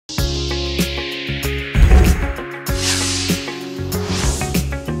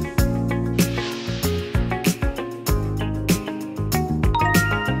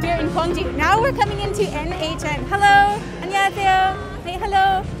we're coming into NHN. Hello. 안녕하세요. 네,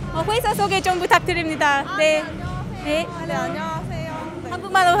 hello. 회사 소개 좀 부탁드립니다. 네. 네. 네, 안녕하세요. 네.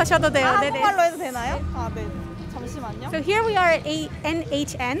 한국말로 하셔도 돼요. 한국말로 해도 되나요? 네. 잠시만요. So here we are at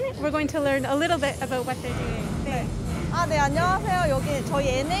NHN. We're going to learn a little bit about what they're doing. 네. 네, 안녕하세요. 여기 저희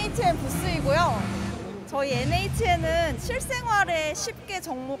NHN 부스이고요. 저희 NHN은 실생활에 쉽게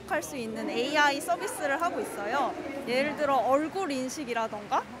접목할 수 있는 AI 서비스를 하고 있어요. 예를 들어 얼굴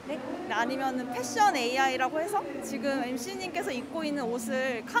인식이라던가 아니면 패션 AI라고 해서 지금 MC님께서 입고 있는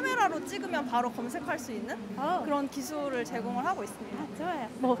옷을 카메라로 찍으면 바로 검색할 수 있는 그런 기술을 제공을 하고 있습니다.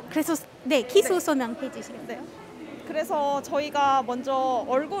 좋아요. 그래서 기술 설명해 주시겠어요? 그래서 저희가 먼저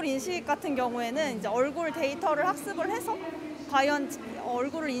얼굴 인식 같은 경우에는 이제 얼굴 데이터를 학습을 해서 과연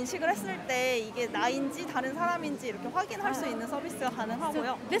얼굴을 인식을 했을 때 이게 나인지 다른 사람인지 이렇게 확인할 수 있는 서비스가 가능하고요.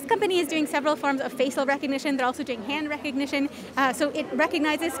 So this company is doing several forms of facial recognition. They're also doing hand recognition. So it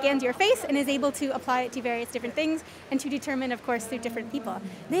recognizes, scans your face, and is able to apply it to various different things and to determine, of course, through different people.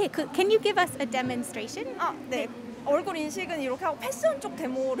 네, can you give us a demonstration? 네. 얼굴 인식은 이렇게 하고 패션 쪽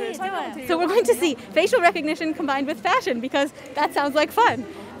데모를 설명드리려고. So we're going to see facial recognition combined with fashion because that sounds like fun.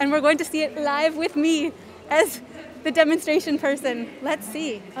 And we're going to see it live with me as the demonstration person. Let's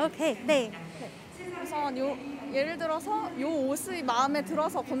see. Okay. 네. 우선 예를 들어서 이 옷이 마음에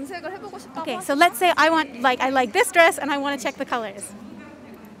들어서 검색을 해보고 싶다고. Okay. So let's say I like this dress and I want to check the colors.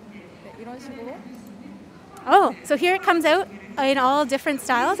 네, 이런 식으로. Oh, so here it comes out in all different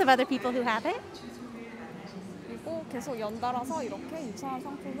styles of other people who have it. 그리고 계속 연달아서 이렇게 유사한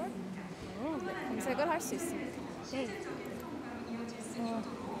상품을 검색을 할 수 있습니다. 네.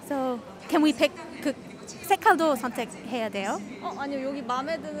 So can we pick 색깔도 선택해야 돼요? 아니요. 여기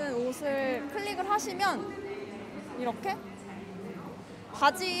마음에 드는 옷을 클릭을 하시면 이렇게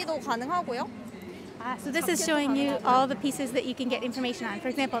바지도 가능하고요. So this is showing you all the pieces that you can get information on. For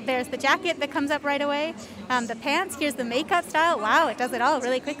example, there's the jacket that comes up right away, the pants, here's the makeup style. Wow, it does it all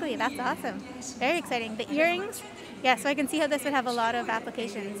really quickly. That's awesome. Very exciting. The earrings, yeah, so I can see how this would have a lot of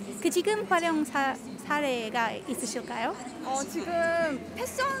applications. 지금 활용 사례가 있으실까요? 지금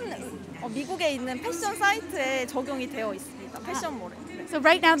미국에 있는 패션 사이트에 적용이 되어 있습니다. 패션몰에. So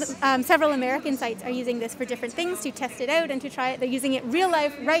right now, several American sites are using this for different things to test it out and to try it. They're using it real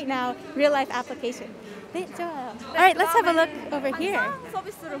life right now, real life application. 네, 좋아요. All right, let's have a look over here.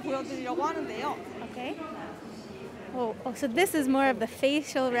 서비스를 보여드리려고 하는데요. Okay. Oh, so this is more of the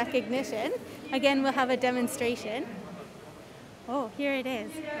facial recognition. Again, we'll have a demonstration. Oh, here it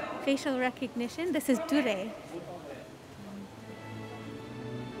is. Facial recognition. This is dure.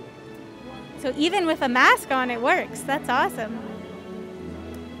 So even with a mask on, it works. That's awesome.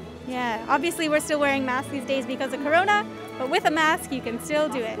 Yeah, obviously we're still wearing masks these days because of Corona, but with a mask, you can still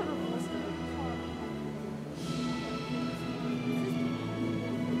do it.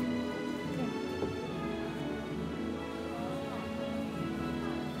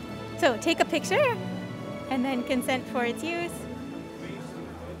 So take a picture and then consent for its use.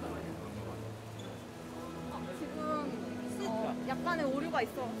 약간의 오류가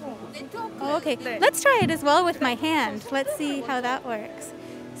있어서. Okay, let's try it as well with my hand. Let's see how that works.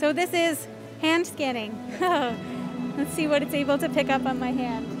 So this is hand scanning. Let's see what it's able to pick up on my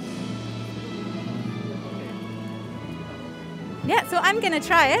hand. Yeah, so I'm going to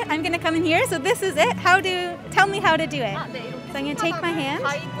try it. I'm going to come in here. So this is it. Tell me how to do it. So I'm going to take my hand,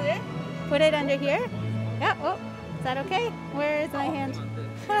 put it under here. Yeah, is that okay? Where is my hand?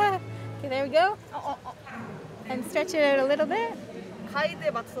 Okay, there we go. And stretch it out a little bit.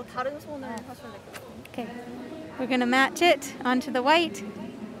 가이드에 맞춰서 다른 손을 하셔야 될 것 같아요. Okay, we're going to match it onto the white.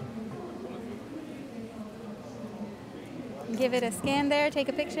 Give it a scan there, take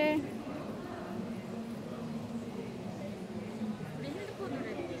a picture.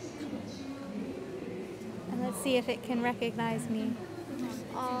 And let's see if it can recognize me.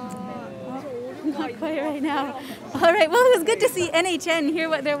 Not quite right now. All right, well, it was good to see NHN, hear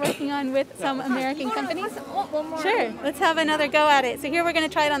what they're working on with some American companies. Sure, let's have another go at it. So here we're going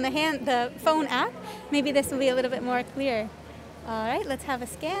to try it on the phone app. Maybe this will be a little bit more clear. All right, let's have a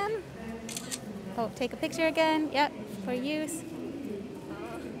scan. Take a picture again. Yep, for use.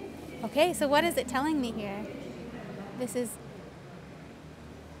 Okay, so what is it telling me here?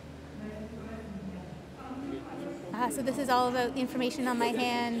 So this is all about information on my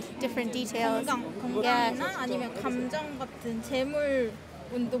hand, different details. 건강이나 아니면 감정 같은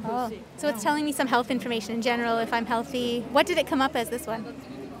재물운도 볼 수 있고. So it's telling me some health information in general, if I'm healthy. What did it come up as, this one?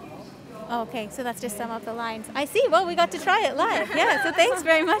 Okay, so that's just some of the lines. I see, well, we got to try it live. Yeah, so thanks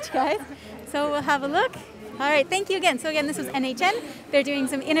very much, guys. So we'll have a look. All right, thank you again. So again, this was NHN. They're doing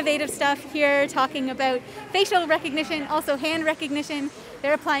some innovative stuff here, talking about facial recognition, also hand recognition.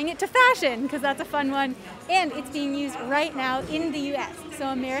 They're applying it to fashion, because that's a fun one. And it's being used right now in the US. So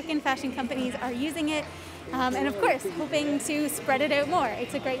American fashion companies are using it. And of course, hoping to spread it out more.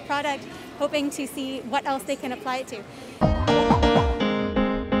 It's a great product, hoping to see what else they can apply it to.